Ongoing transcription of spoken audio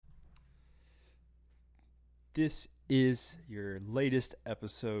This is your latest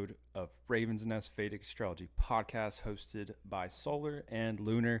episode of Raven's Nest Vedic Astrology podcast hosted by Solar and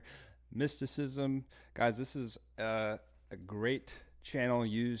Lunar Mysticism. Guys, this is a great channel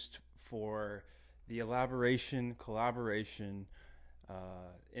used for the elaboration, collaboration,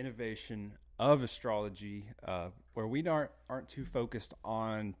 innovation of astrology, where we aren't too focused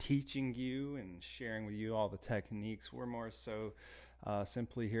on teaching you and sharing with you all the techniques. We're more so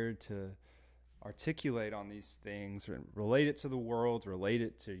simply here to articulate on these things, relate it to the world, relate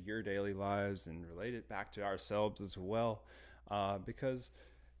it to your daily lives, and relate it back to ourselves as well. Because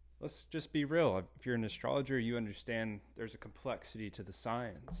let's just be real. If you're an astrologer, you understand there's a complexity to the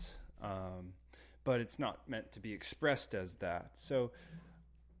science, but it's not meant to be expressed as that. So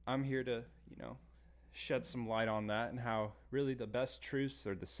I'm here to, shed some light on that and how really the best truths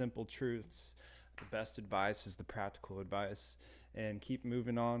are the simple truths. The best advice is the practical advice, and keep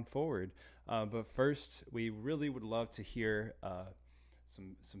moving on forward. But first, we really would love to hear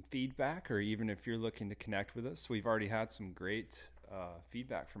some feedback, or even if you're looking to connect with us. We've already had some great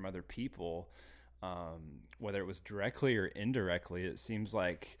feedback from other people, whether it was directly or indirectly. It seems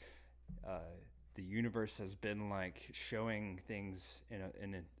like the universe has been like showing things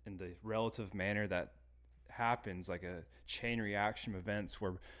in the relative manner that happens, like a chain reaction of events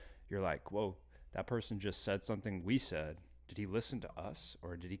where you're like, whoa, that person just said something we said. Did he listen to us,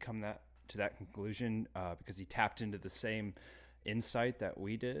 or did he come to that conclusion because he tapped into the same insight that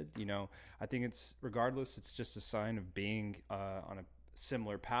we did? I think it's just a sign of being on a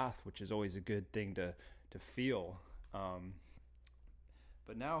similar path, which is always a good thing to feel.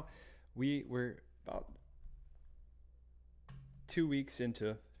 But now we're about 2 weeks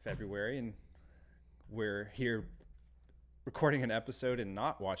into February, and we're here recording an episode and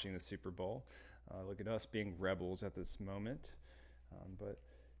not watching the Super Bowl. Look at us being rebels at this moment. But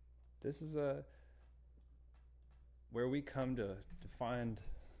this is where we come to find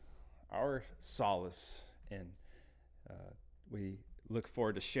our solace, and we look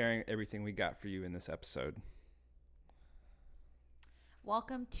forward to sharing everything we got for you in this episode.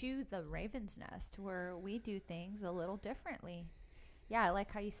 Welcome to the Raven's Nest, where we do things a little differently. Yeah, I like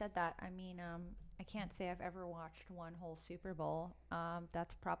how you said that. I mean, I can't say I've ever watched one whole Super Bowl.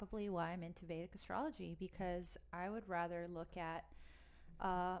 That's probably why I'm into Vedic astrology, because I would rather look at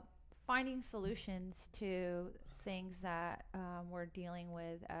finding solutions to things that we're dealing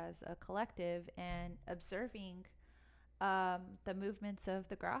with as a collective, and observing the movements of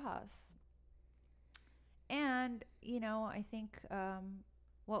the grahas. And, I think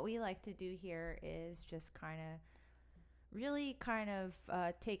what we like to do here is just kind of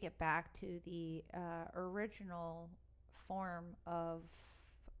take it back to the original form of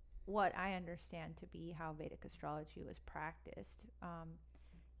what I understand to be how Vedic astrology was practiced.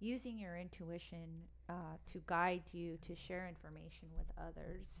 Using your intuition to guide you to share information with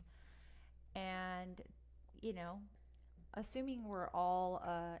others. And, assuming we're all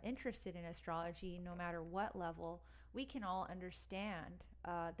interested in astrology, no matter what level, we can all understand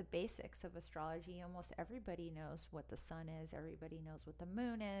the basics of astrology. Almost everybody knows what the sun is. Everybody knows what the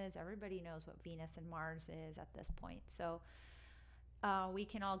moon is. Everybody knows what Venus and Mars is at this point. So we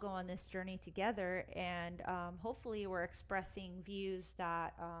can all go on this journey together, and hopefully we're expressing views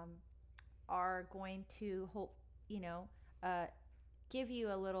that are going to give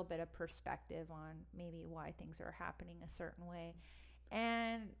you a little bit of perspective on maybe why things are happening a certain way.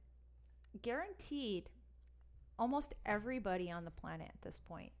 And guaranteed, almost everybody on the planet at this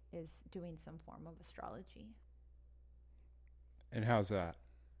point is doing some form of astrology. And how's that?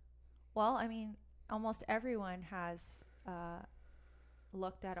 Well, I mean, almost everyone has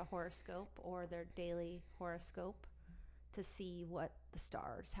looked at a horoscope or their daily horoscope to see what the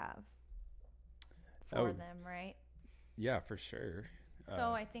stars have for them, right? Yeah, for sure.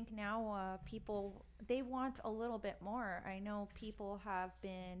 So I think now people, they want a little bit more. I know people have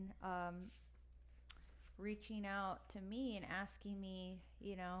been reaching out to me and asking me,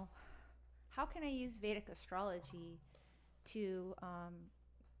 how can I use Vedic astrology to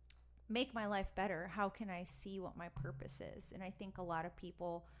make my life better? How can I see what my purpose is? And I think a lot of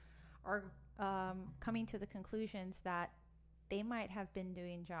people are coming to the conclusions that they might have been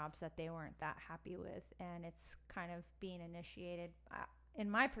doing jobs that they weren't that happy with, and it's kind of being initiated,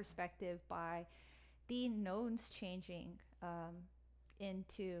 in my perspective, by the nodes changing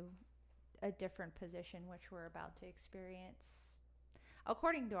into a different position, which we're about to experience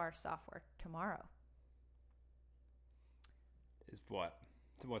according to our software tomorrow. Is what?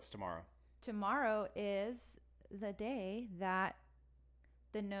 What's tomorrow? Tomorrow is the day that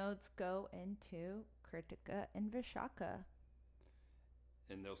the nodes go into Kritika and Vishaka.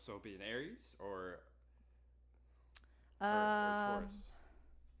 And they'll still be in Aries, or or Taurus?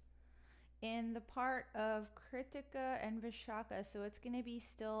 In the part of Kritika and Vishaka, so it's going to be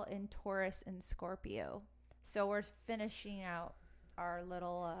still in Taurus and Scorpio. So we're finishing out our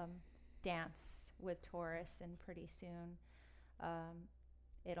little dance with Taurus, and pretty soon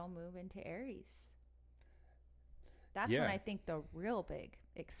it'll move into Aries. That's when I think the real big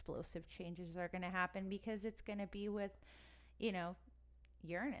explosive changes are going to happen, because it's going to be with,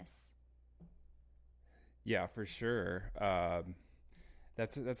 Uranus. Yeah, for sure.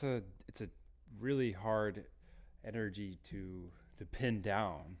 It's a really hard energy to pin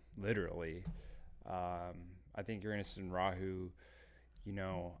down, literally. I think Uranus and Rahu,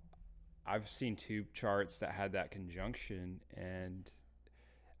 I've seen two charts that had that conjunction, and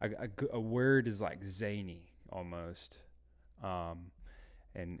a word is like zany almost.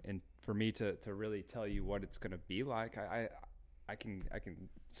 And for me to really tell you what it's going to be like, I can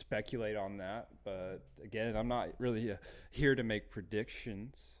speculate on that, but again, I'm not really here to make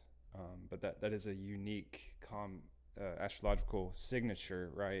predictions. But that is a unique astrological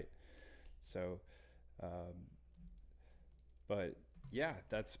signature, right? So, but yeah,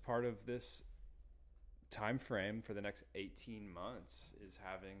 that's part of this time frame for the next 18 months, is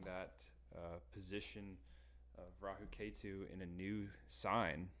having that position of Rahu Ketu in a new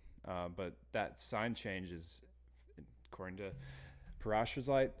sign. But that sign change is, according to Parashara's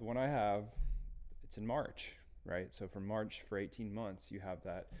Light, the one I have, it's in March, right? So from March for 18 months, you have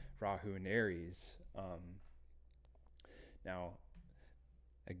that Rahu in Aries. Now,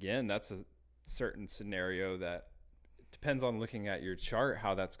 again, that's a certain scenario that depends on looking at your chart,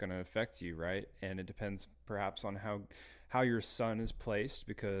 how that's going to affect you, right? And it depends perhaps on how your sun is placed,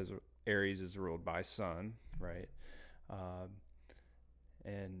 because Aries is ruled by sun, right?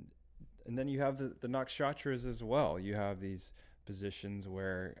 And then you have the nakshatras as well. You have these positions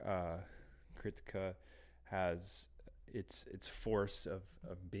where Kritika has its force of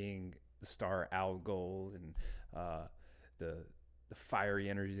being the star Algol, and the fiery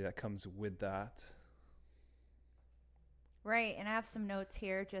energy that comes with that. Right, and I have some notes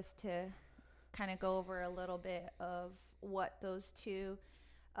here just to kind of go over a little bit of what those two,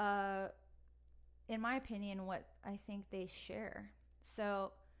 in my opinion, what I think they share.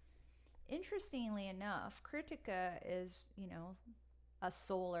 So, interestingly enough, Kritika is, a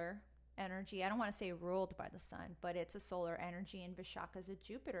solar energy. I don't want to say ruled by the sun, but it's a solar energy, and Vishaka is a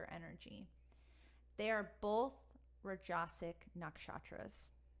Jupiter energy. They are both Rajasic nakshatras.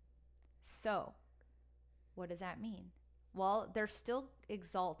 So, what does that mean? Well, they're still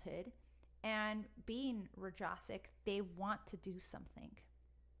exalted, and being Rajasic, they want to do something.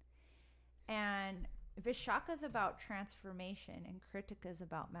 And Vishaka is about transformation, and Kritika is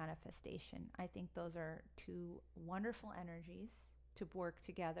about manifestation. I think those are two wonderful energies to work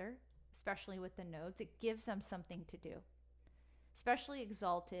together, especially with the nodes. It gives them something to do. Especially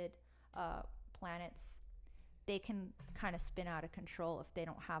exalted planets, they can kind of spin out of control if they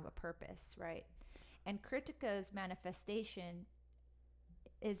don't have a purpose, right? And Kritika's manifestation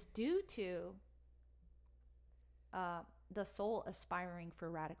is due to the soul aspiring for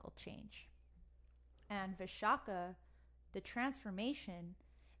radical change. And Vishaka, the transformation,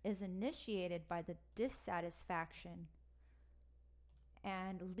 is initiated by the dissatisfaction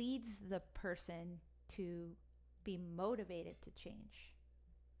and leads the person to be motivated to change.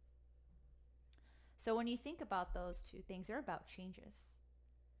 So when you think about those two things, they're about changes.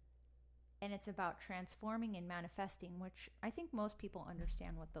 And it's about transforming and manifesting, which I think most people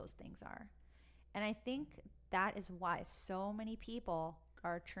understand what those things are. And I think that is why so many people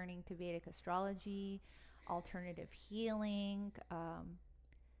are turning to Vedic astrology, alternative healing.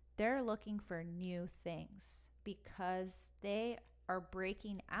 They're looking for new things because they are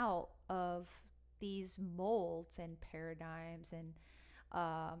breaking out of these molds and paradigms and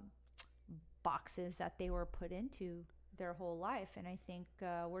boxes that they were put into their whole life. And I think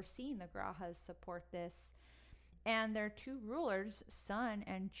we're seeing the Grahas support this. And their two rulers, Sun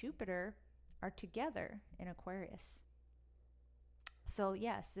and Jupiter, are together in Aquarius. So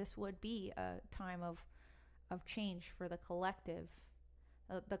yes, this would be a time of change for the collective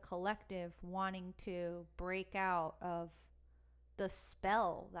wanting to break out of the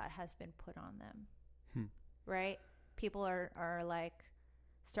spell that has been put on them. Right? People are like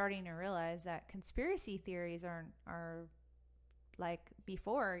starting to realize that conspiracy theories are like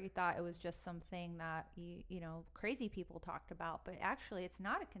before you thought it was just something that you know crazy people talked about, but actually it's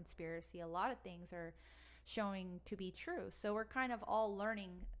not a conspiracy. A lot of things are showing to be true. So we're kind of all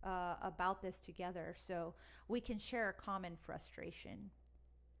learning about this together, so we can share a common frustration.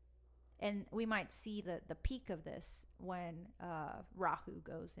 And we might see the peak of this when Rahu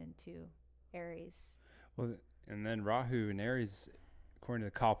goes into Aries. Well, and then Rahu and Aries, according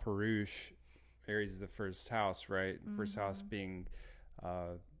to the Kalparush, Aries is the first house, right? First house being,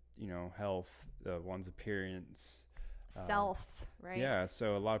 uh, health, one's appearance. Self, right? Yeah,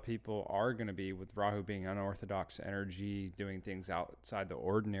 so a lot of people are going to be, with Rahu being unorthodox energy, doing things outside the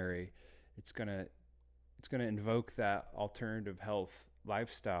ordinary. It's gonna invoke that alternative health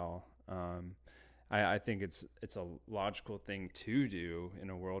lifestyle. I think it's a logical thing to do in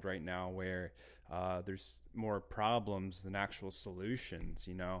a world right now where there's more problems than actual solutions,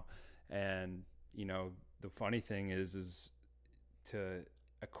 and the funny thing is to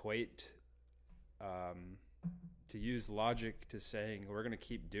equate, to use logic to saying we're going to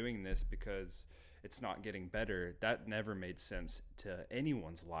keep doing this because it's not getting better. That never made sense to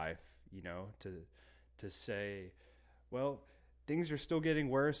anyone's life, to say, well, things are still getting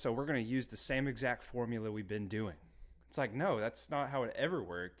worse, so we're going to use the same exact formula we've been doing. It's like, no, that's not how it ever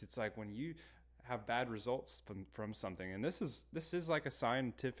worked. It's like when you have bad results from something, and this is like a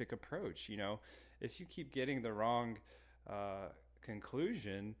scientific approach. If you keep getting the wrong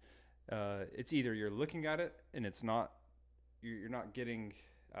conclusion, it's either you're looking at it and it's not, you're not getting,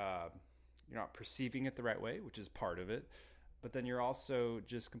 you're not perceiving it the right way, which is part of it, but then you're also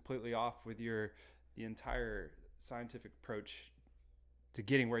just completely off with the entire scientific approach to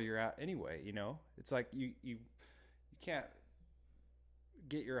getting where you're at anyway. It's like you can't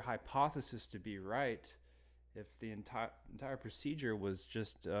get your hypothesis to be right if the entire procedure was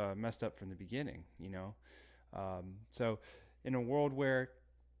just messed up from the beginning. So in a world where,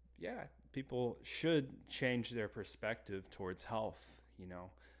 yeah, people should change their perspective towards health,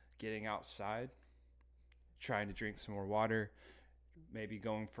 getting outside, trying to drink some more water, maybe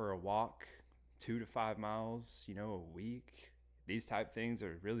going for a walk 2 to 5 miles, a week. These type things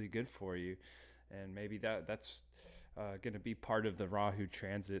are really good for you. And maybe that's going to be part of the Rahu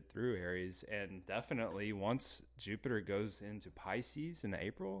transit through Aries. And definitely once Jupiter goes into Pisces in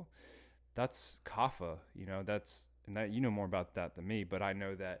April, that's Kapha, and that, more about that than me, but I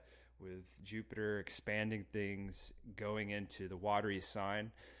know that with Jupiter expanding things, going into the watery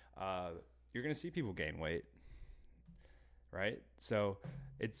sign, you're going to see people gain weight, right? So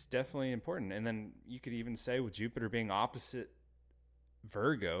it's definitely important. And then you could even say with Jupiter being opposite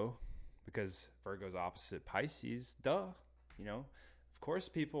Virgo, because Virgo's opposite Pisces, of course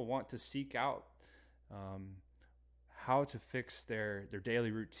people want to seek out how to fix their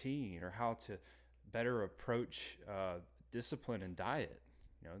daily routine, or how to better approach discipline and diet.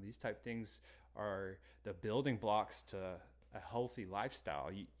 These type things are the building blocks to a healthy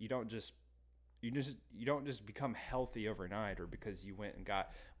lifestyle. You don't just become healthy overnight, or because you went and got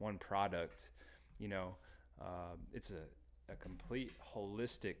one product. It's a complete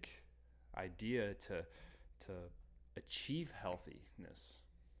holistic idea to achieve healthiness.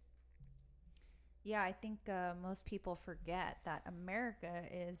 Yeah, I think most people forget that America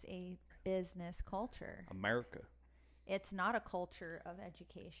is a business culture. America. It's not a culture of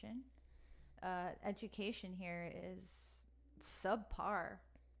education. Education here is subpar.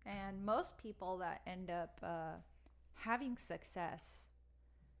 And most people that end up having success,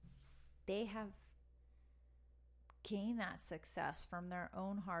 they have gained that success from their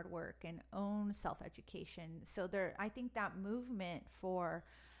own hard work and own self-education. So I think that movement for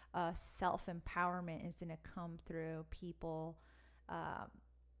self-empowerment is going to come through people,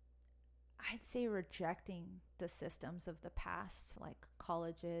 I'd say, rejecting the systems of the past, like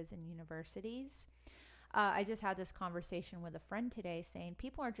colleges and universities. I just had this conversation with a friend today saying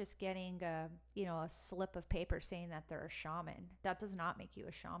people are just getting a slip of paper saying that they're a shaman. That does not make you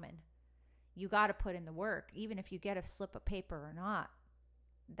a shaman. You got to put in the work, even if you get a slip of paper or not.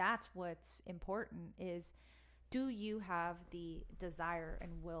 That's what's important, is, do you have the desire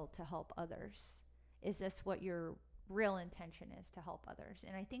and will to help others? Is this what your real intention is, to help others?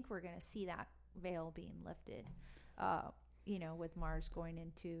 And I think we're going to see that veil being lifted, with Mars going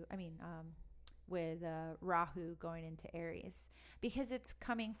into, with Rahu going into Aries, because it's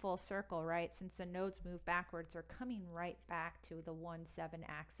coming full circle, right? Since the nodes move backwards, they're coming right back to the 1-7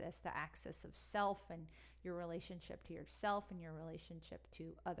 axis, the axis of self and your relationship to yourself and your relationship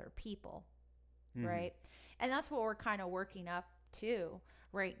to other people, right? And that's what we're kind of working up to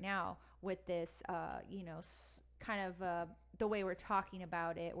right now with this, the way we're talking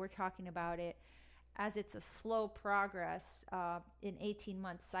about it. We're talking about it as it's a slow progress. In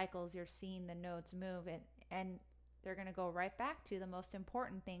 18-month cycles, you're seeing the nodes move, and they're going to go right back to the most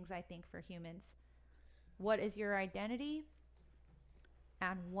important things, I think, for humans. What is your identity?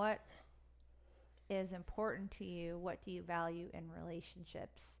 And what is important to you? What do you value in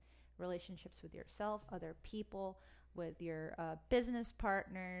relationships? Relationships with yourself, other people, with your business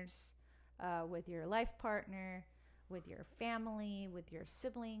partners, with your life partner, with your family, with your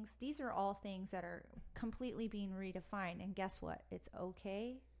siblings. These are all things that are completely being redefined. And guess what? It's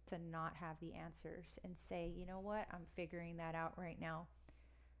okay to not have the answers and say, you know what? I'm figuring that out right now.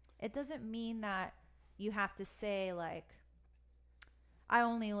 It doesn't mean that you have to say, like, I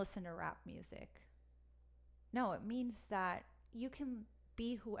only listen to rap music. No, it means that you can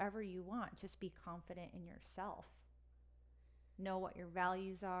be whoever you want. Just be confident in yourself. Know what your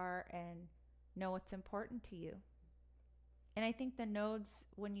values are and know what's important to you. And I think the nodes,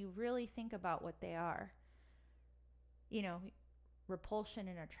 when you really think about what they are, you know, repulsion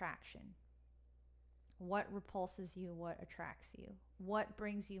and attraction. What repulses you? What attracts you? What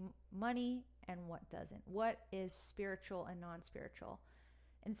brings you money and what doesn't? What is spiritual and non-spiritual?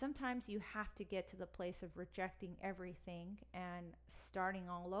 And sometimes you have to get to the place of rejecting everything and starting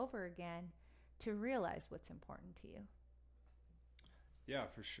all over again to realize what's important to you. Yeah,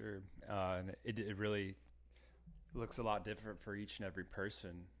 for sure. And it really looks a lot different for each and every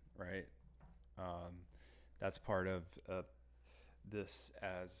person, right? That's part of this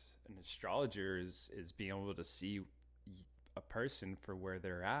as an astrologer is being able to see a person for where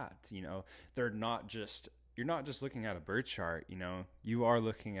they're at. You know, you're not just looking at a birth chart. You know, you are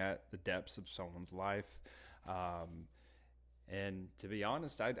looking at the depths of someone's life. And to be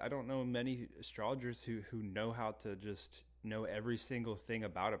honest, I don't know many astrologers who know how to just know every single thing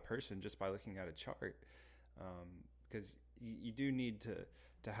about a person just by looking at a chart. Because you do need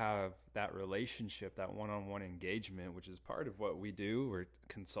to have that relationship, that one-on-one engagement, which is part of what we do. We're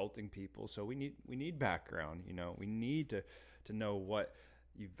consulting people, so we need background. You know, we need to know what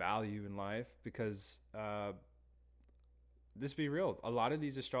you value in life, because let's be real, a lot of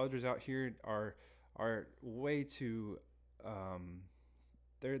these astrologers out here are way too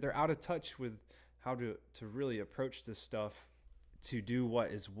they're out of touch with how to really approach this stuff to do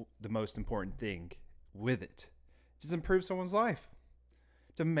what is the most important thing with it. Just improve someone's life,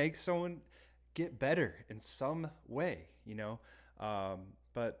 to make someone get better in some way, you know.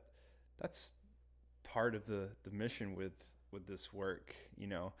 But that's part of the mission with this work, you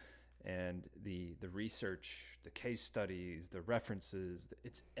know, and the research, the case studies, the references.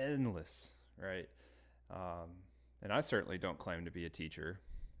 It's endless, right? And I certainly don't claim to be a teacher,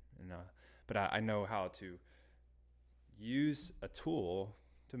 and but I know how to use a tool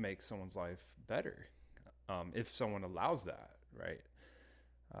to make someone's life better, if someone allows that, right?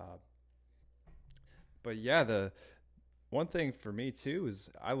 But yeah, the one thing for me too is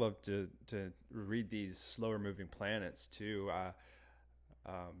I love to read these slower moving planets too. I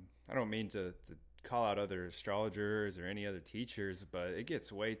don't mean to call out other astrologers or any other teachers, but it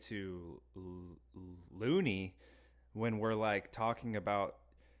gets way too loony when we're like talking about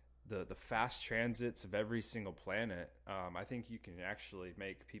the fast transits of every single planet. I think you can actually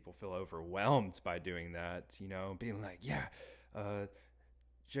make people feel overwhelmed by doing that, you know, being like, yeah,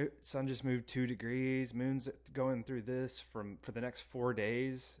 sun just moved 2 degrees, moon's going through this for the next 4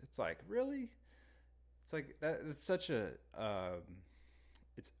 days. It's like, really? It's like that. It's such a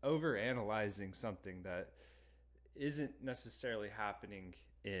it's over analyzing something that isn't necessarily happening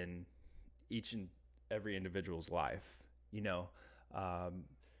in each and every individual's life, you know.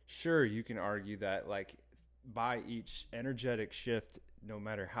 Sure, you can argue that like by each energetic shift, no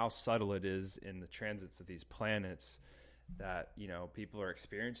matter how subtle it is in the transits of these planets, that, you know, people are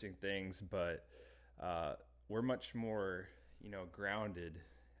experiencing things, but we're much more, you know, grounded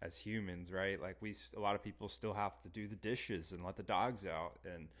as humans, right? Like a lot of people still have to do the dishes and let the dogs out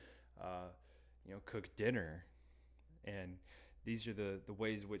and you know, cook dinner. And these are the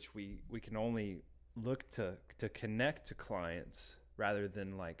ways which we can only look to connect to clients rather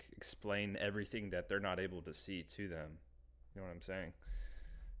than like explain everything that they're not able to see to them. You know what I'm saying?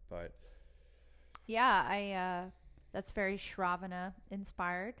 But yeah, I that's very Shravana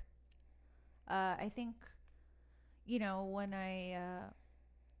inspired. I think, you know, when I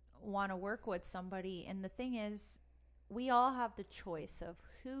want to work with somebody, and the thing is, we all have the choice of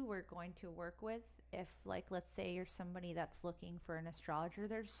who we're going to work with. If, like, let's say you're somebody that's looking for an astrologer,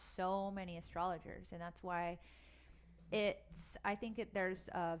 there's so many astrologers, and that's why I think there's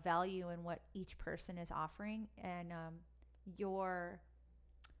value in what each person is offering, and your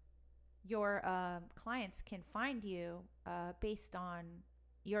clients can find you based on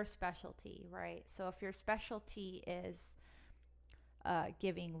your specialty, right? So if your specialty is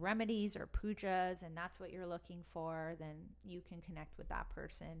giving remedies or pujas, and that's what you're looking for, then you can connect with that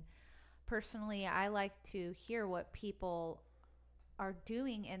person. Personally, I like to hear what people are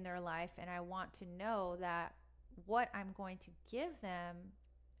doing in their life, and I want to know that what I'm going to give them,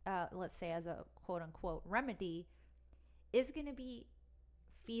 let's say as a quote unquote remedy, is going to be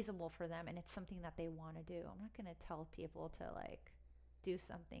feasible for them and it's something that they want to do. I'm not going to tell people to like do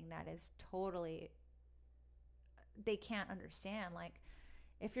something that is totally they can't understand. Like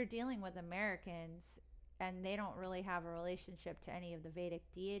if you're dealing with Americans and they don't really have a relationship to any of the Vedic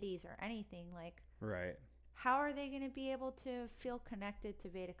deities or anything, like Right. how are they going to be able to feel connected to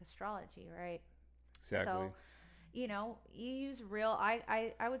Vedic astrology, right? Exactly. So, you know, you use real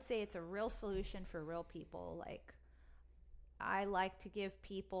I would say it's a real solution for real people. Like I like to give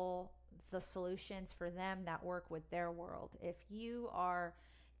people the solutions for them that work with their world. If you are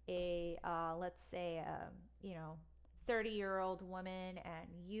a let's say you know 30-year-old woman and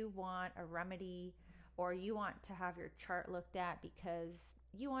you want a remedy or you want to have your chart looked at because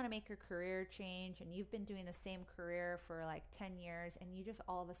you want to make your career change and you've been doing the same career for like 10 years and you just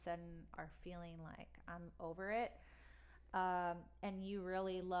all of a sudden are feeling like I'm over it, and you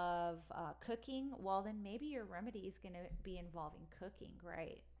really love cooking, well, then maybe your remedy is going to be involving cooking,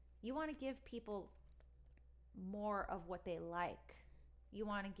 right? You want to give people more of what they like. You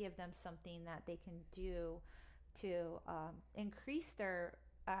want to give them something that they can do to increase their,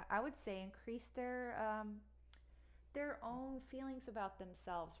 I would say, increase their own feelings about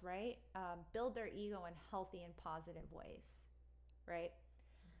themselves, right? Build their ego in healthy and positive ways, right?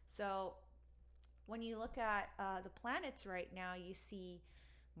 So when you look at the planets right now, you see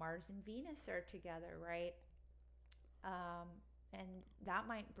Mars and Venus are together, right? And that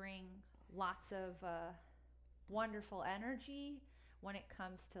might bring lots of wonderful energy when it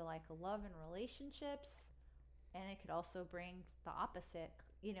comes to like love and relationships. And it could also bring the opposite,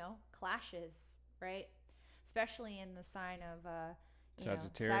 you know, clashes, right? Especially in the sign of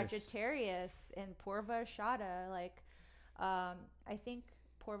Sagittarius and Purva Shada. Like, I think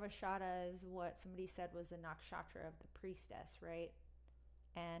Purva Shada is what somebody said was the nakshatra of the priestess, right?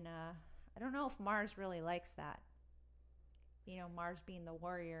 And I don't know if Mars really likes that. You know, Mars being the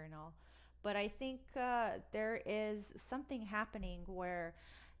warrior and all. But I think there is something happening where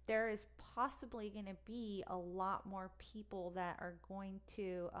there is possibly going to be a lot more people that are going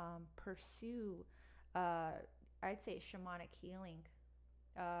to pursue, I'd say, shamanic healing,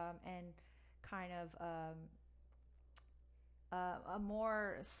 and kind of a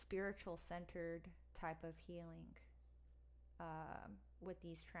more spiritual centered type of healing with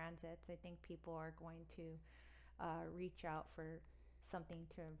these transits. I think people are going to reach out for something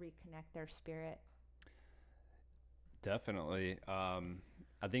to reconnect their spirit. Definitely.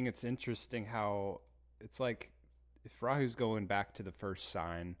 I think it's interesting how it's like if Rahu's going back to the first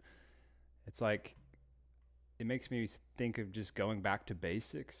sign, it's like it makes me think of just going back to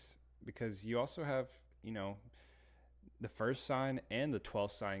basics, because you also have, you know, the first sign and the 12th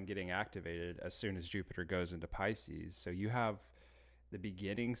sign getting activated as soon as Jupiter goes into Pisces. So you have the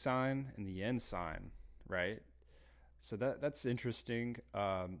beginning sign and the end sign, right? So that's interesting.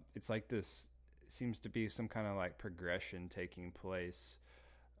 It's like this seems to be some kind of like progression taking place.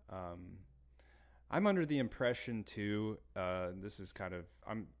 I'm under the impression too, this is kind of,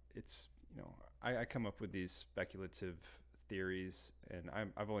 it's, you know, I come up with these speculative theories, and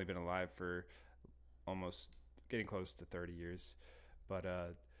I've only been alive for almost getting close to 30 years. But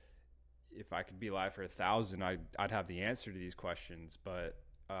if I could be alive for 1,000, I'd have the answer to these questions. But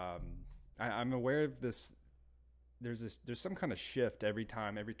I'm aware of this. There's some kind of shift every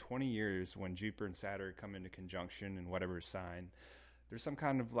 20 years when Jupiter and Saturn come into conjunction in whatever sign. There's some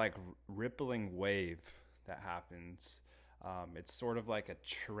kind of like rippling wave that happens. It's sort of like a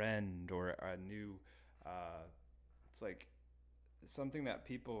trend or a new, it's like something that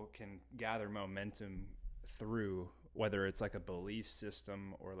people can gather momentum through, whether it's like a belief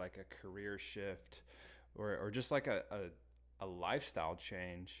system or like a career shift or just like a lifestyle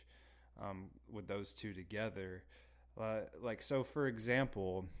change, with those two together. Like, so for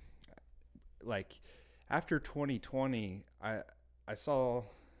example, like after 2020, I saw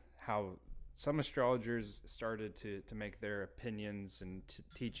how some astrologers started to make their opinions and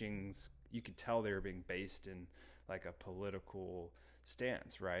teachings, you could tell they were being based in like a political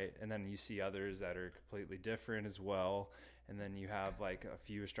stance, right? And then you see others that are completely different as well. And then you have like a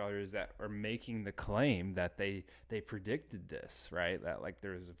few astrologers that are making the claim that they predicted this, right? That like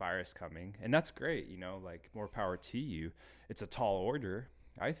there was a virus coming. And that's great, you know, like more power to you. It's a tall order,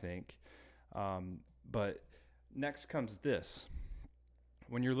 I think. But next comes this.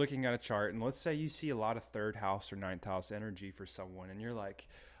 When you're looking at a chart, and let's say you see a lot of 3rd house or 9th house energy for someone, and you're like,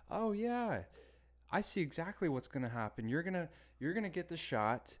 oh yeah, I see exactly what's going to happen. You're going to get the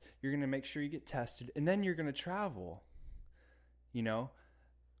shot. You're going to make sure you get tested, and then you're going to travel. You know?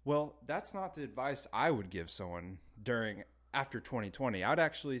 Well, that's not the advice I would give someone after 2020. I'd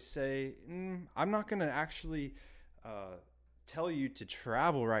actually say, I'm not going to actually tell you to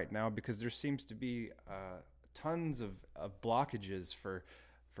travel right now because there seems to be tons of blockages for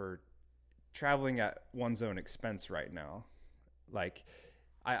traveling at one's own expense right now. Like,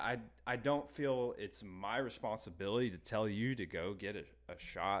 I don't feel it's my responsibility to tell you to go get a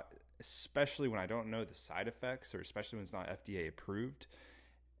shot, especially when I don't know the side effects, or especially when it's not FDA approved.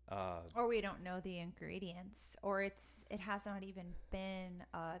 Or we don't know the ingredients, or it has not even been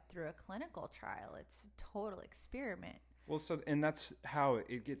through a clinical trial. It's a total experiment. Well, and that's how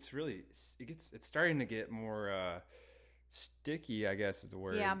it gets it's starting to get more sticky, I guess is the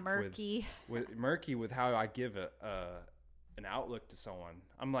word. Yeah, murky. With murky with how I give an outlook to someone.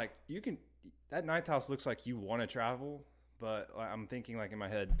 I'm like, that ninth house looks like you want to travel, but I'm thinking like in my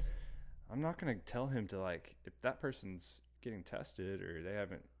head, I'm not going to tell him to, like, if that person's getting tested or they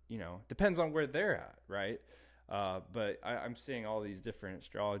haven't, depends on where they're at, right? But I'm seeing all these different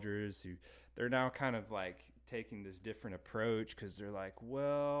astrologers who they're now kind of like taking this different approach because they're like,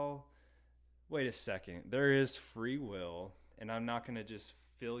 well, wait a second, there is free will, and I'm not going to just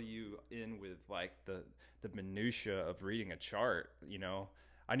fill you in with like the minutia of reading a chart.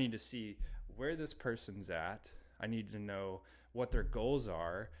 I need to see where this person's at. I need to know what their goals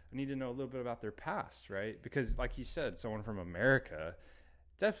are. I need to know a little bit about their past, right? Because like you said, someone from America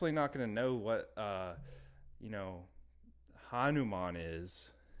definitely not going to know what Hanuman is.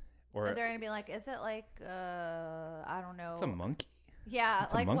 Or they're going to be like, is it like I don't know. It's a monkey. Yeah,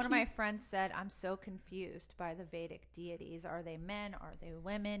 it's like one of my friends said, I'm so confused by the Vedic deities. Are they men? Are they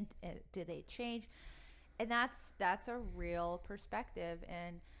women? Do they change? And that's a real perspective.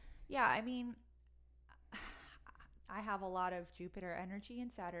 And yeah, I mean, I have a lot of Jupiter energy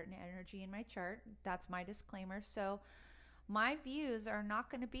and Saturn energy in my chart. That's my disclaimer. So my views are not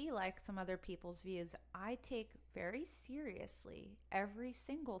going to be like some other people's views. I take very seriously every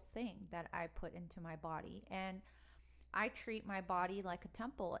single thing that I put into my body, and I treat my body like a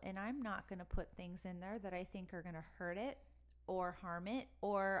temple, and I'm not going to put things in there that I think are going to hurt it or harm it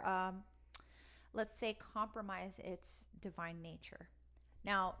or let's say compromise its divine nature.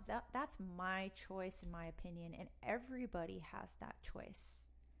 Now, that's my choice, in my opinion, and everybody has that choice.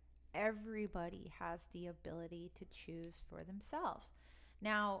 Everybody has the ability to choose for themselves.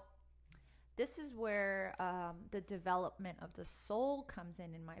 Now, this is where the development of the soul comes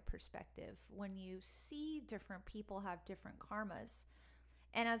in my perspective. When you see different people have different karmas,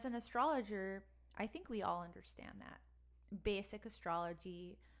 and as an astrologer, I think we all understand that. Basic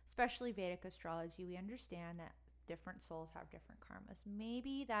astrology, especially Vedic astrology, we understand that different souls have different karmas.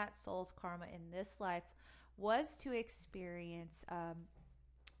 Maybe that soul's karma in this life was to experience,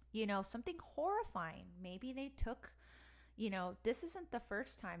 something horrifying. Maybe they took, this isn't the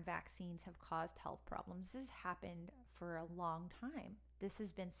first time vaccines have caused health problems. This has happened for a long time. This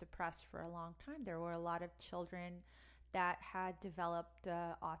has been suppressed for a long time. There were a lot of children that had developed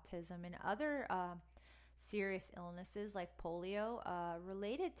autism and other serious illnesses like polio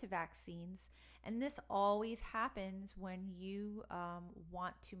related to vaccines. And this always happens when you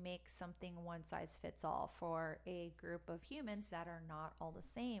want to make something one size fits all for a group of humans that are not all the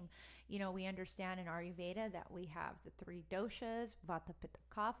same. We understand in Ayurveda that we have the 3 doshas, Vata, Pitta,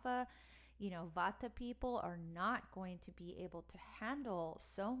 Kapha. Vata people are not going to be able to handle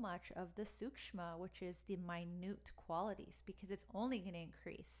so much of the sukshma, which is the minute qualities, because it's only going to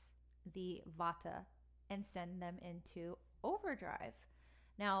increase the Vata and send them into overdrive.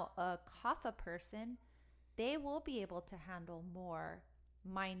 Now, a Kapha person, they will be able to handle more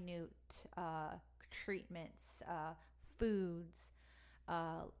minute treatments, foods,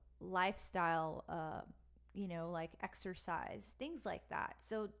 lifestyle, like exercise, things like that.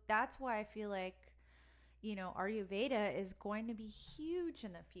 So that's why I feel like, Ayurveda is going to be huge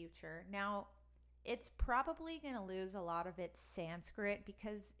in the future. Now, it's probably going to lose a lot of its Sanskrit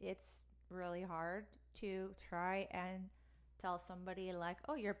because it's really hard to try and tell somebody like,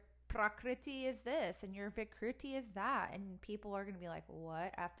 oh, your Prakriti is this and your Vikruti is that. And people are going to be like,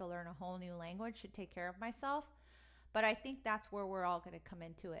 what? I have to learn a whole new language to take care of myself? But I think that's where we're all going to come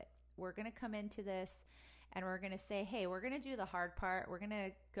into it. We're going to come into this and we're going to say, hey, we're going to do the hard part. We're going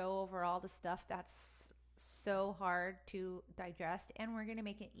to go over all the stuff that's so hard to digest. And we're going to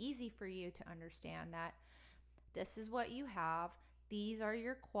make it easy for you to understand that this is what you have. These are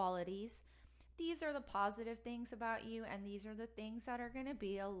your qualities. These are the positive things about you, and these are the things that are going to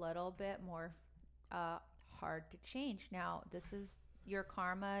be a little bit more hard to change. Now, this is your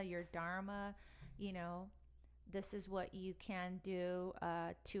karma, your dharma, this is what you can do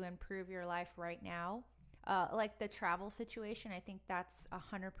to improve your life right now. Like the travel situation, I think that's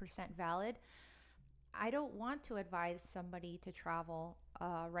 100% valid. I don't want to advise somebody to travel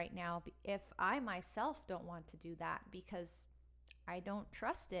right now if I myself don't want to do that, because I don't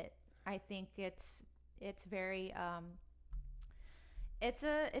trust it. I think it's very it's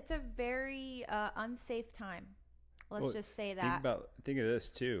a very unsafe time. Let's Well, just say that. think of this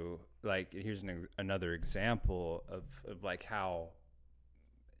too. Like here's another example of like how,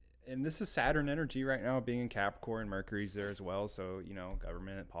 and this is Saturn energy right now, being in Capricorn. Mercury's there as well, so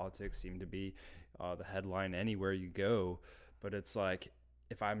government and politics seem to be the headline anywhere you go. But it's like,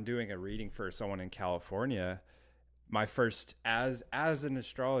 if I'm doing a reading for someone in California, my first, as an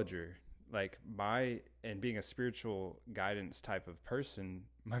astrologer, like and being a spiritual guidance type of person,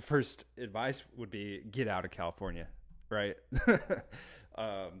 my first advice would be get out of California, right?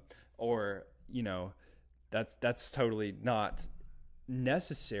 Or that's totally not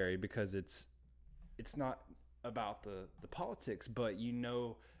necessary, because it's not about the politics, but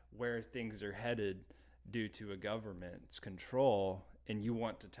where things are headed due to a government's control, and you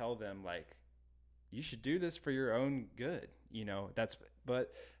want to tell them, like, you should do this for your own good.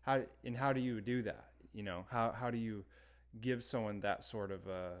 But how do you do that? How do you give someone that sort of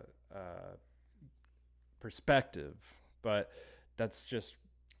a perspective? But that's just,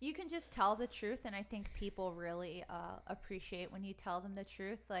 You can just tell the truth, and I think people really appreciate when you tell them the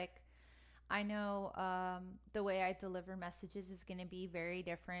truth. Like, I know the way I deliver messages is going to be very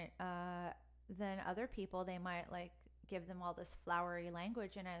different than other people. They might like give them all this flowery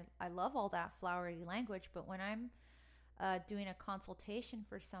language, and I love all that flowery language. But when I'm doing a consultation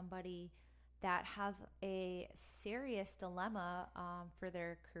for somebody that has a serious dilemma for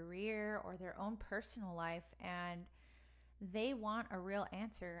their career or their own personal life, and they want a real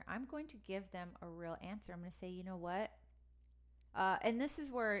answer, I'm going to give them a real answer. I'm going to say, you know what? And this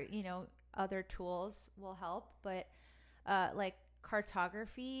is where, other tools will help, but like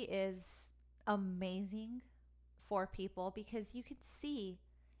cartography is amazing for people, because you can see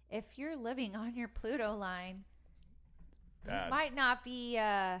if you're living on your Pluto line, bad. you might not be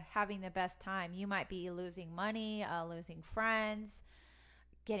having the best time. You might be losing money, losing friends,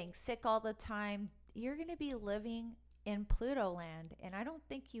 getting sick all the time. You're going to be living in Pluto land, and I don't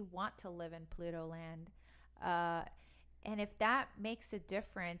think you want to live in Pluto land. And if that makes a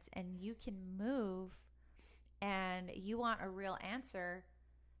difference and you can move and you want a real answer,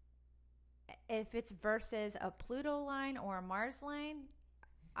 if it's versus a Pluto line or a Mars line,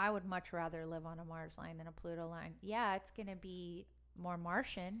 I would much rather live on a Mars line than a Pluto line. Yeah, it's going to be more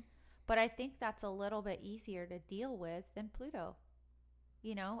Martian, but I think that's a little bit easier to deal with than Pluto.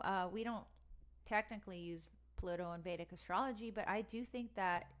 We don't technically use Pluto in Vedic astrology, but I do think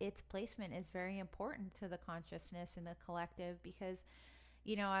that its placement is very important to the consciousness and the collective, because,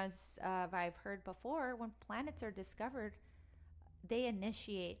 as I've heard before, when planets are discovered, they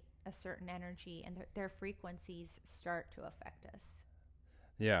initiate a certain energy, and their frequencies start to affect us.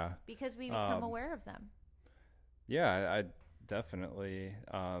 Yeah. Because we become aware of them. Yeah, I definitely.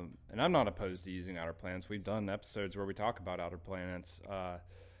 And I'm not opposed to using outer planets. We've done episodes where we talk about outer planets.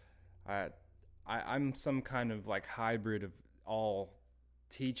 I'm some kind of like hybrid of all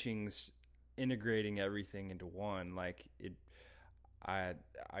teachings, integrating everything into one. Like I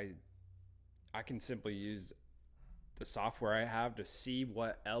can simply use the software I have to see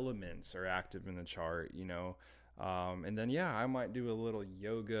what elements are active in the chart, and then I might do a little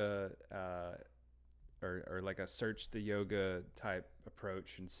yoga or like a search the yoga type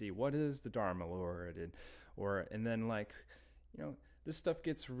approach and see what is the Dharma Lord, and then like this stuff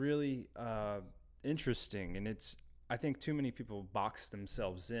gets really interesting, and I think too many people box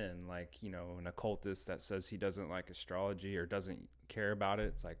themselves in, like an occultist that says he doesn't like astrology or doesn't care about it.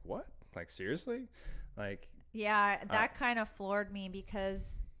 It's like, what? Like, seriously? Like, yeah, that kind of floored me,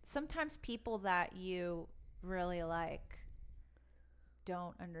 because sometimes people that you really like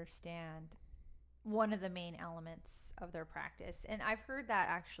don't understand one of the main elements of their practice. And I've heard that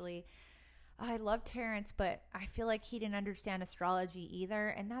actually. I love Terrence, but I feel like he didn't understand astrology either.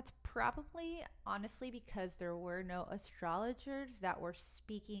 And that's probably, honestly, because there were no astrologers that were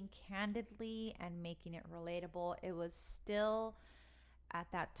speaking candidly and making it relatable. It was still,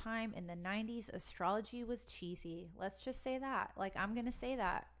 at that time in the 90s, astrology was cheesy. Let's just say that. Like, I'm going to say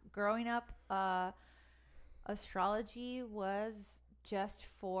that. Growing up, astrology was just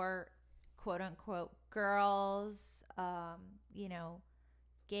for quote unquote girls,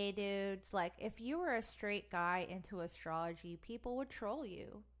 gay dudes. Like, if you were a straight guy into astrology, people would troll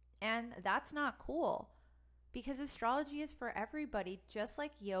you. And that's not cool, because astrology is for everybody, just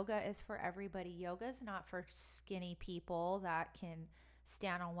like yoga is for everybody. Yoga is not for skinny people that can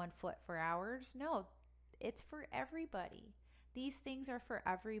stand on one foot for hours. No, it's for everybody. These things are for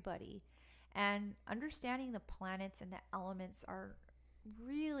everybody. And understanding the planets and the elements are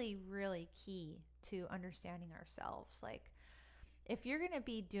really, really key to understanding ourselves. Like, if you're going to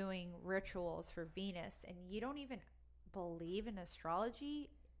be doing rituals for Venus and you don't even believe in astrology,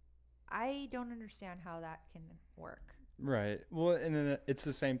 I don't understand how that can work. Right. Well, and then it's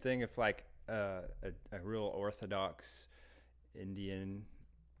the same thing if like a real Orthodox Indian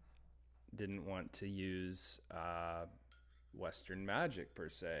didn't want to use Western magic per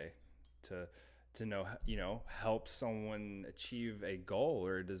se to know, help someone achieve a goal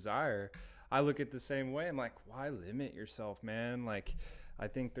or a desire. I look at the same way. I'm like, why limit yourself, man? Like, I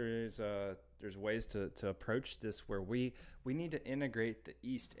think there's ways to approach this where we need to integrate the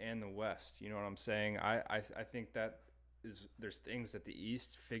East and the West. You know what I'm saying? I think that there's things that the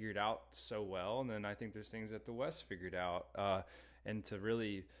East figured out so well, and then I think there's things that the West figured out, and to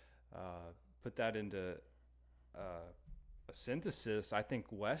really put that into a synthesis, I think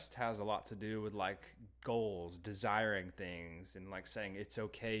West has a lot to do with like goals, desiring things, and like saying it's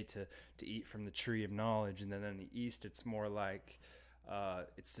okay to eat from the tree of knowledge. And then in the East, it's more like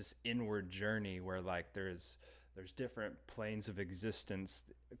it's this inward journey where like there's different planes of existence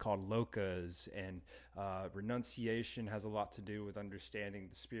called lokas, and renunciation has a lot to do with understanding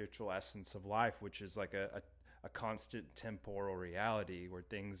the spiritual essence of life, which is like a constant temporal reality where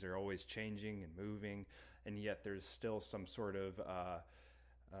things are always changing and moving, and yet there's still some sort of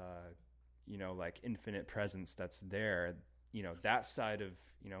like infinite presence that's there. That side of,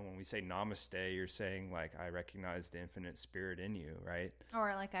 when we say namaste, you're saying like, I recognize the infinite spirit in you, right?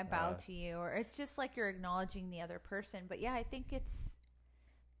 Or like, I bow to you, or it's just like you're acknowledging the other person. But yeah, I think it's,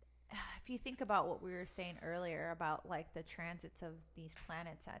 if you think about what we were saying earlier about like the transits of these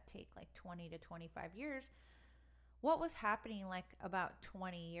planets that take like 20 to 25 years, what was happening like about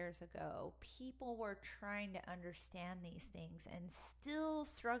 20 years ago? People were trying to understand these things and still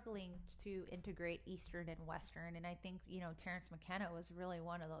struggling to integrate Eastern and Western. And I think, Terence McKenna was really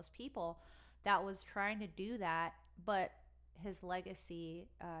one of those people that was trying to do that, but his legacy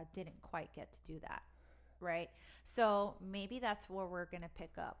didn't quite get to do that. Right. So maybe that's where we're going to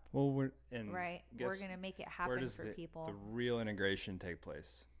pick up. Well, we're going to make it happen for people. The real integration take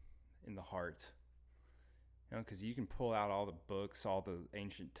place in the heart. Because you can pull out all the books, all the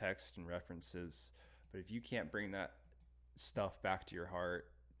ancient texts and references, but if you can't bring that stuff back to your heart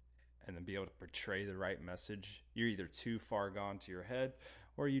and then be able to portray the right message, you're either too far gone to your head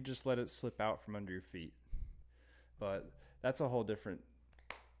or you just let it slip out from under your feet. But that's a whole different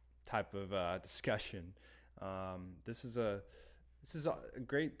type of discussion. This is a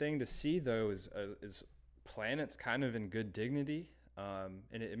great thing to see, though, is planets kind of in good dignity.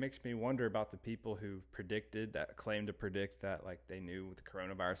 And it makes me wonder about the people who claim to predict that like they knew the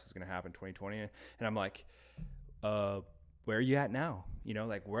coronavirus is going to happen in 2020. And I'm like, where are you at now?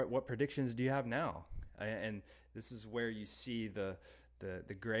 Like what predictions do you have now? And this is where you see the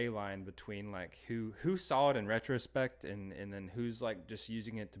gray line between like who saw it in retrospect and then who's like just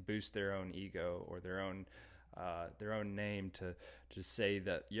using it to boost their own ego or their own name to say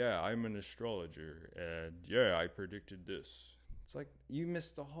that, yeah, I'm an astrologer and yeah, I predicted this. It's like you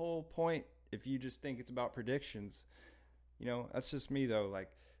missed the whole point if you just think it's about predictions. That's just me though. Like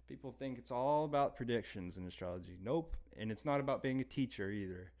people think it's all about predictions in astrology. Nope. And it's not about being a teacher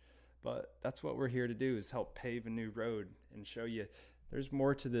either. But that's what we're here to do, is help pave a new road and show you there's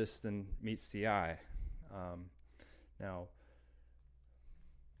more to this than meets the eye. Now,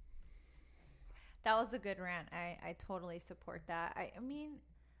 that was a good rant. I totally support that. I mean,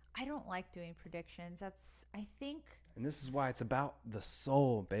 I don't like doing predictions. And this is why it's about the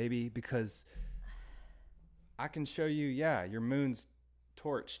soul, baby, because I can show you, yeah, your moon's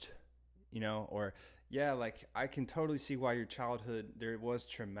torched, or yeah, like I can totally see why your childhood, there was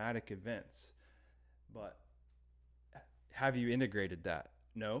traumatic events, but have you integrated that?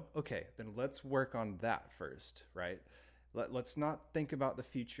 No? Okay, then let's work on that first, right? Let's not think about the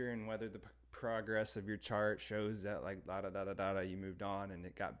future and whether the progress of your chart shows that like you moved on and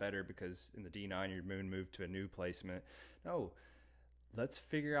it got better because in the D9 your moon moved to a new placement. No, let's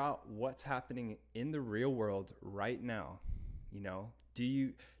figure out what's happening in the real world right now. Do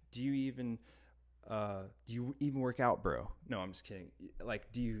you even work out, bro? No, I'm just kidding.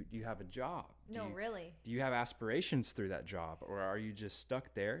 Like, do you have a job? Really. Do you have aspirations through that job, or are you just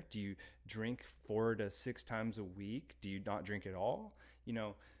stuck there? Do you drink 4 to 6 times a week? Do you not drink at all?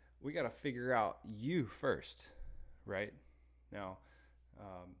 We got to figure out you first, right? Now,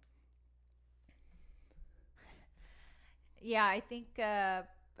 yeah, I think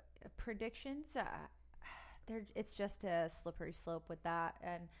predictions, it's just a slippery slope with that.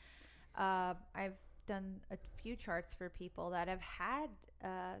 And I've done a few charts for people that have had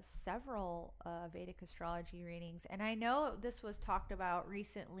several Vedic astrology readings. And I know this was talked about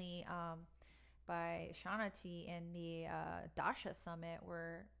recently by Shanati in the Dasha Summit,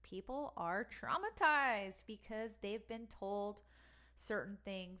 where people are traumatized because they've been told certain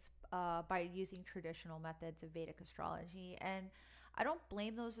things by using traditional methods of Vedic astrology. And I don't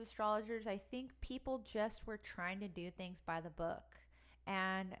blame those astrologers. I think people just were trying to do things by the book.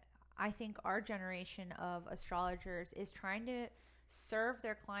 And I think our generation of astrologers is trying to serve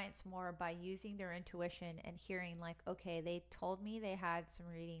their clients more by using their intuition and hearing, like, okay, they told me they had some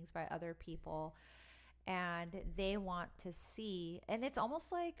readings by other people and they want to see. And it's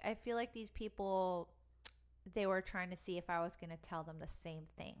almost like I feel like these people, they were trying to see if I was going to tell them the same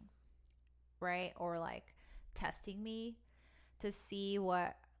thing, right? Or like testing me to see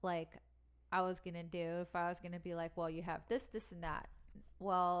what like I was going to do. If I was going to be like, well, you have this, this, and that.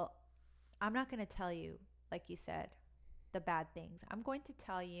 Well, I'm not going to tell you, like you said, the bad things. I'm going to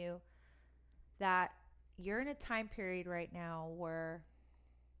tell you that you're in a time period right now where,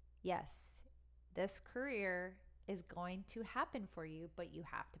 yes, this career is going to happen for you, but you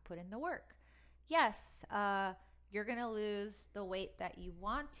have to put in the work. Yes, you're going to lose the weight that you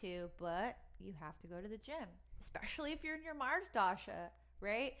want to, but you have to go to the gym, especially if you're in your Mars Dasha,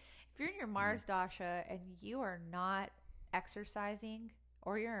 right? If you're in your Mars Dasha and you are not exercising,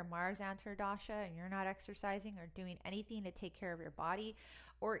 or you're in Mars Antardasha and you're not exercising or doing anything to take care of your body,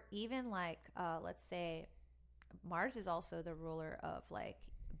 or even like, let's say Mars is also the ruler of like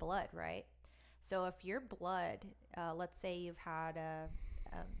blood, right? So if your blood, let's say you've had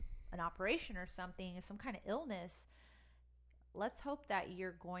an operation or something, some kind of illness, let's hope that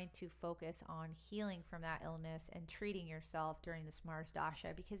you're going to focus on healing from that illness and treating yourself during this Mars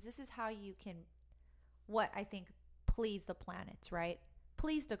Dasha, because this is how you can, what I think, please the planets, right?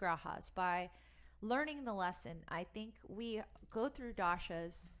 Please the grahas by learning the lesson. I think we go through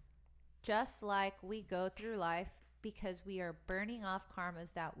dashas just like we go through life because we are burning off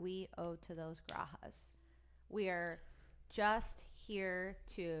karmas that we owe to those grahas. We are just here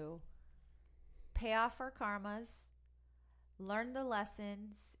to pay off our karmas, learn the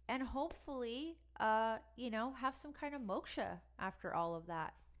lessons, and hopefully, have some kind of moksha after all of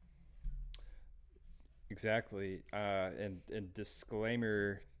that. Exactly. And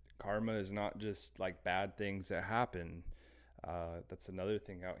disclaimer, karma is not just like bad things that happen. That's another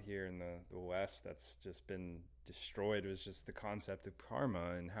thing out here in the West that's just been destroyed, was just the concept of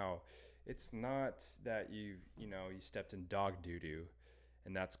karma, and how it's not that you stepped in dog doo-doo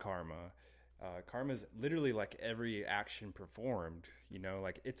and that's karma. Karma is literally like every action performed,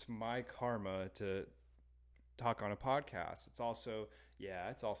 like it's my karma to talk on a podcast. It's also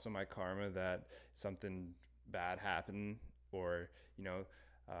my karma that something bad happened, or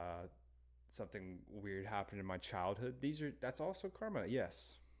something weird happened in my childhood. That's also karma,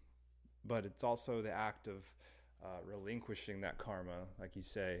 yes, but it's also the act of relinquishing that karma, like you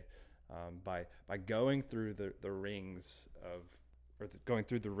say, by going through the rings of, or going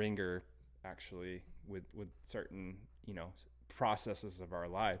through the ringer, actually, with certain processes of our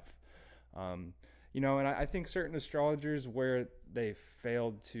life. And I think certain astrologers, where they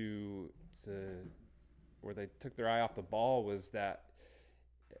failed where they took their eye off the ball, was that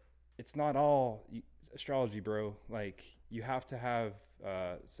it's not all astrology, bro. Like, you have to have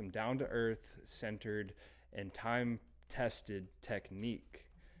some down-to-earth, centered, and time-tested technique.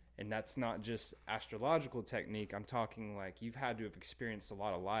 And that's not just astrological technique. I'm talking like you've had to have experienced a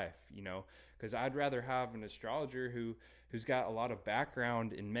lot of life, because I'd rather have an astrologer who's got a lot of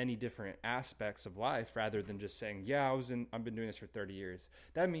background in many different aspects of life, rather than just saying, yeah, I've been doing this for 30 years.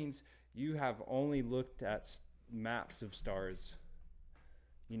 That means you have only looked at maps of stars,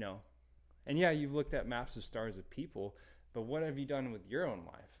 and yeah, you've looked at maps of stars of people, but what have you done with your own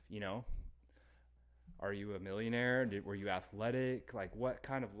life? Are you a millionaire? Were you athletic? Like, what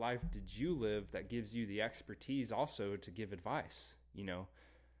kind of life did you live that gives you the expertise also to give advice? Yeah,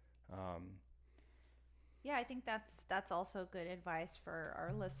 I think that's also good advice for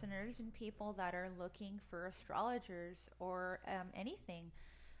our listeners and people that are looking for astrologers or anything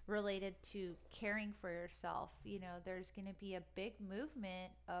related to caring for yourself. There's going to be a big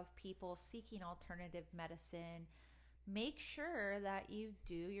movement of people seeking alternative medicine. Make sure that you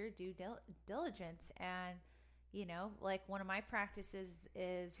do your due diligence. And, like one of my practices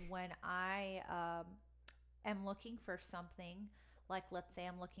is when I am looking for something, like let's say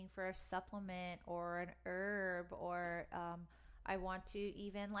I'm looking for a supplement or an herb, or I want to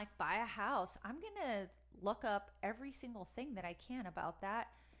even like buy a house, I'm going to look up every single thing that I can about that.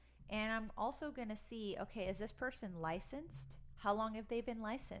 And I'm also going to see, okay, is this person licensed? How long have they been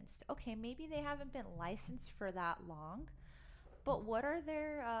licensed? Okay, maybe they haven't been licensed for that long, but what are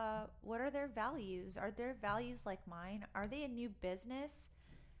their values? Are their values like mine? Are they a new business?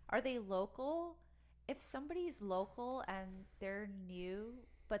 Are they local? If somebody's local and they're new,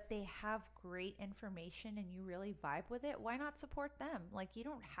 but they have great information and you really vibe with it, why not support them? Like, you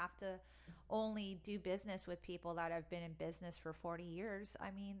don't have to only do business with people that have been in business for 40 years.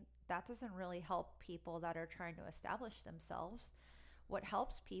 I mean, that doesn't really help people that are trying to establish themselves. What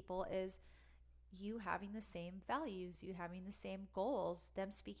helps people is you having the same values, you having the same goals,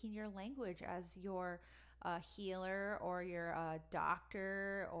 them speaking your language as your healer or your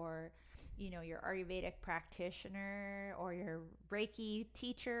doctor, or your Ayurvedic practitioner or your Reiki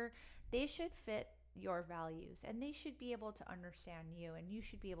teacher. They should fit your values, and they should be able to understand you, and you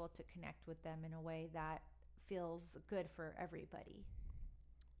should be able to connect with them in a way that feels good for everybody,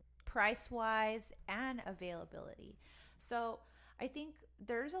 price wise and availability. So I think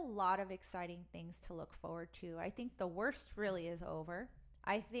there's a lot of exciting things to look forward to. I think the worst really is over.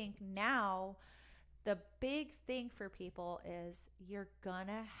 I think now the big thing for people is you're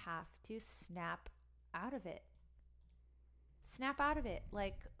gonna have to snap out of it. Snap out of it.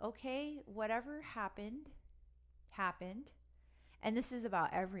 Like, okay, whatever happened, happened. And this is about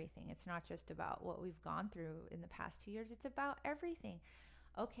everything. It's not just about what we've gone through in the past 2 years, it's about everything.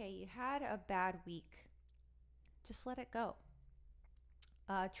 Okay, you had a bad week. Just let it go.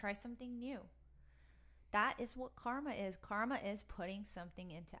 Try something new. That is what karma is. Karma is putting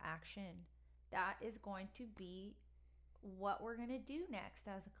something into action. That is going to be what we're going to do next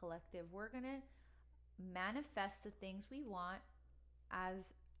as a collective. We're going to manifest the things we want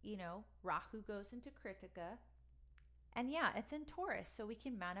as, Rahu goes into Kritika. And yeah, it's in Taurus. So we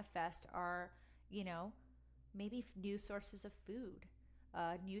can manifest our, maybe new sources of food,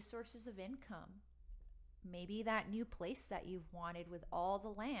 new sources of income. Maybe that new place that you've wanted with all the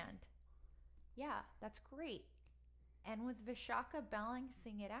land. Yeah, that's great. And with Vishaka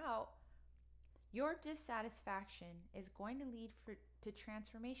balancing it out, your dissatisfaction is going to lead to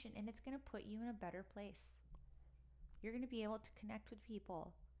transformation, and it's going to put you in a better place. You're going to be able to connect with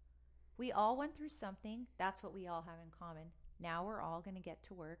people. We all went through something. That's what we all have in common. Now we're all going to get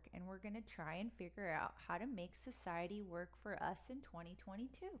to work, and we're going to try and figure out how to make society work for us in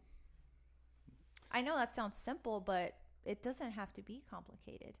 2022. I know that sounds simple, but it doesn't have to be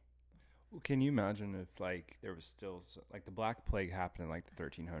complicated. Well, can you imagine if there was still the Black Plague happened in the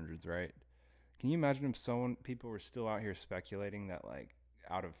 1300s, right? Can you imagine if people were still out here speculating that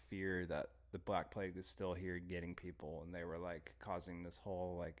out of fear that the Black Plague is still here getting people, and they were causing this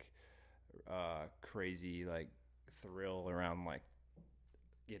whole crazy thrill around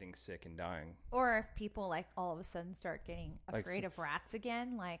getting sick and dying? Or if people all of a sudden start getting afraid of rats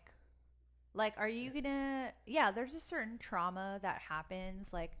again, are you gonna, there's a certain trauma that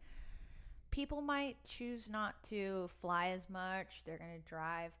happens. People might choose not to fly as much. They're going to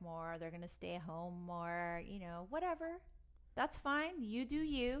drive more. They're going to stay home more, whatever. That's fine. You do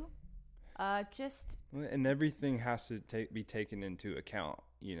you. And everything has to be taken into account.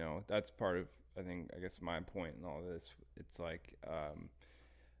 That's part of, I guess my point in all this. It's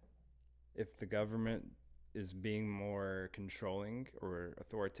if the government is being more controlling or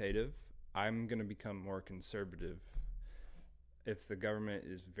authoritative, I'm going to become more conservative. If the government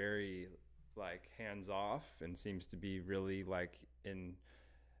is very hands off and seems to be really in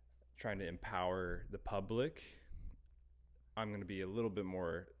trying to empower the public, I'm going to be a little bit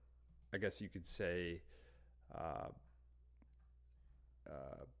more, I guess you could say,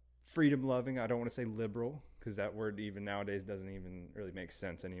 freedom loving. I don't want to say liberal, because that word even nowadays doesn't even really make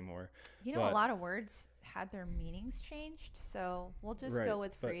sense anymore. A lot of words had their meanings changed, so we'll just go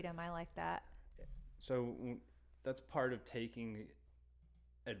with freedom. I like that. So that's part of taking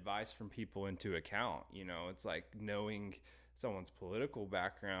advice from people into account. It's knowing someone's political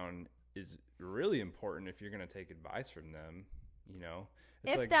background is really important if you're going to take advice from them.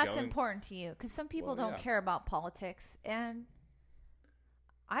 It's if that's important to you, because some people don't care about politics, and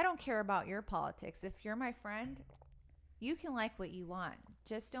I don't care about your politics. If you're my friend, you can like what you want.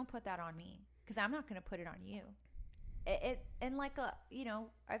 Just don't put that on me, because I'm not going to put it on you.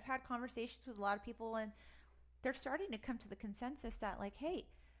 I've had conversations with a lot of people, and they're starting to come to the consensus that hey,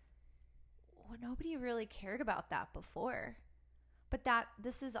 nobody really cared about that before, but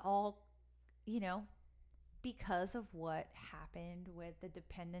this is all, because of what happened with the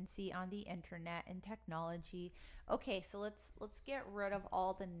dependency on the internet and technology. Okay, so let's get rid of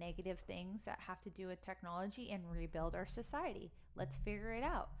all the negative things that have to do with technology and rebuild our society. Let's figure it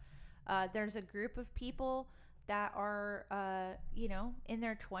out. There's a group of people that are, in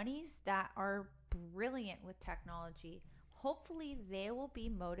their 20s that are brilliant with technology. Hopefully they will be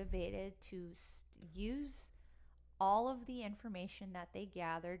motivated to use all of the information that they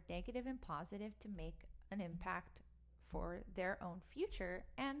gathered, negative and positive, to make an impact for their own future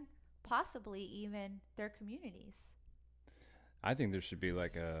and possibly even their communities. I think there should be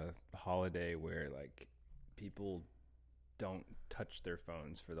like a holiday where like people don't touch their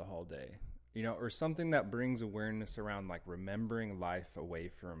phones for the whole day, or something that brings awareness around like remembering life away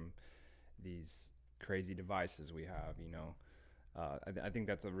from these crazy devices we have. I think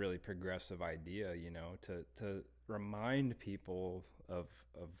that's a really progressive idea, to remind people of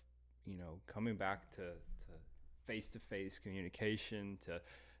coming back to face-to-face communication, to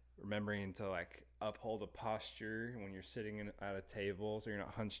remembering to like uphold a posture when you're sitting at a table so you're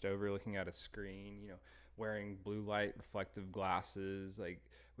not hunched over looking at a screen, wearing blue light reflective glasses. Like,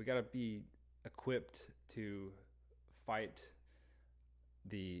 we got to be equipped to fight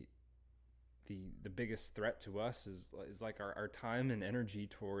the biggest threat to us is like our time and energy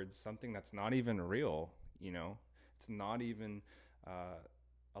towards something that's not even real. It's not even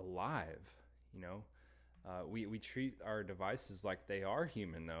alive. We treat our devices like they are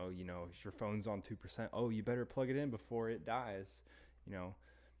human, though. Your phone's on 2%. Oh, you better plug it in before it dies.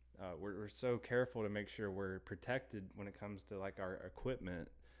 We're so careful to make sure we're protected when it comes to like our equipment.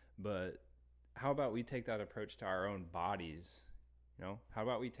 But how about we take that approach to our own bodies? How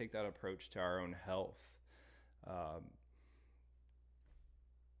about we take that approach to our own health?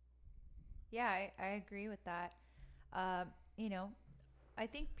 Yeah, I agree with that. I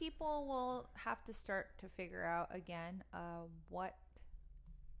think people will have to start to figure out again what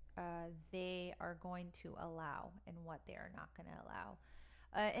they are going to allow and what they are not going to allow.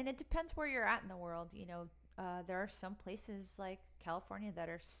 And it depends where you're at in the world. There are some places like California that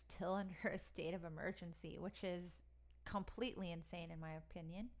are still under a state of emergency, which is completely insane in my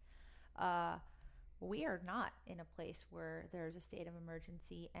opinion. We are not in a place where there's a state of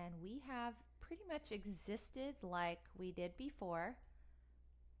emergency, and we have pretty much existed like we did before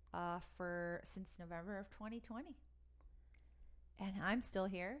since November of 2020. And I'm still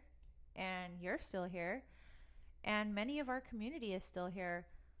here, and you're still here, and many of our community is still here.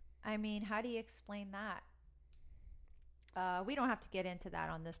 I mean, how do you explain that? We don't have to get into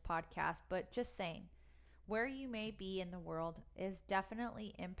that on this podcast, but just saying, where you may be in the world is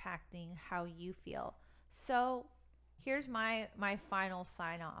definitely impacting how you feel. So here's my final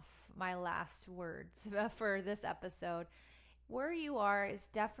sign off, my last words for this episode. Where you are is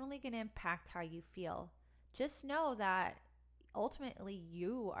definitely going to impact how you feel. Just know that ultimately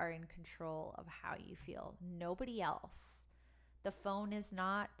you are in control of how you feel, nobody else. The phone is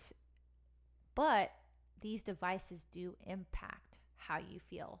not, but these devices do impact how you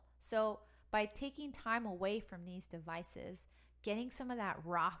feel. So by taking time away from these devices, getting some of that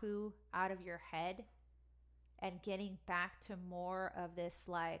Rahu out of your head and getting back to more of this,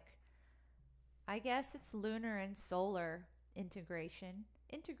 like, I guess it's lunar and solar integration,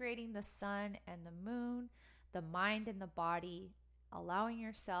 integrating the sun and the moon, the mind and the body, allowing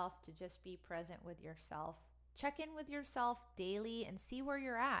yourself to just be present with yourself. Check in with yourself daily and see where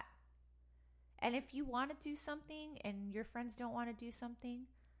you're at. And if you want to do something and your friends don't want to do something,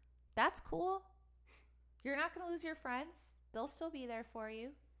 that's cool. You're not going to lose your friends. They'll still be there for you.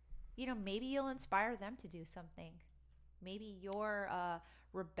 Maybe you'll inspire them to do something. Maybe your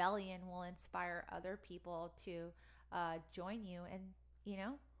rebellion will inspire other people to join you. And,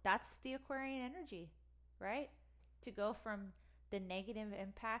 that's the Aquarian energy, right? To go from the negative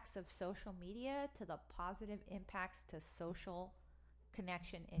impacts of social media to the positive impacts to social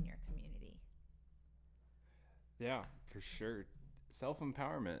connection in your community. Yeah, for sure.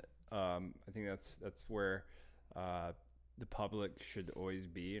 Self-empowerment. I think that's where the public should always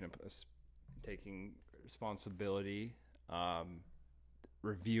be, and taking responsibility,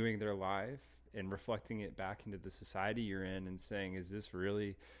 reviewing their life and reflecting it back into the society you're in and saying, is this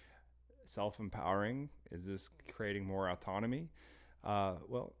really self-empowering? Is this creating more autonomy?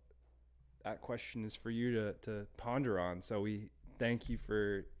 Well, that question is for you to ponder on. So we thank you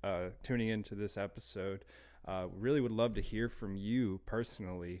for tuning into this episode. Really would love to hear from you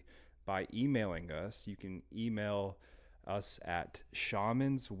personally by emailing us. You can email us at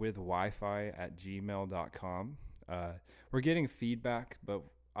shamanswithwifi@gmail.com. We're getting feedback, but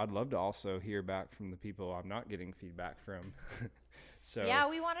I'd love to also hear back from the people I'm not getting feedback from. So yeah,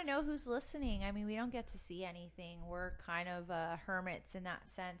 we want to know who's listening. I mean, we don't get to see anything. We're kind of hermits in that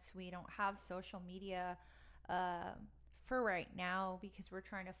sense. We don't have social media for right now because we're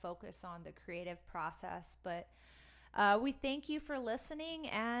trying to focus on the creative process. But we thank you for listening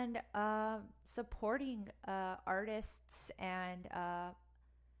and supporting artists and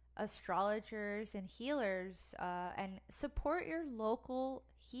astrologers and healers, and support your local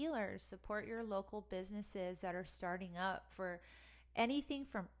healers, support your local businesses that are starting up for anything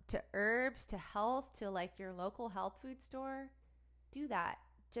from to herbs to health to like your local health food store, do that.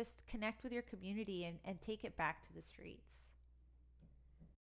 Just connect with your community and take it back to the streets.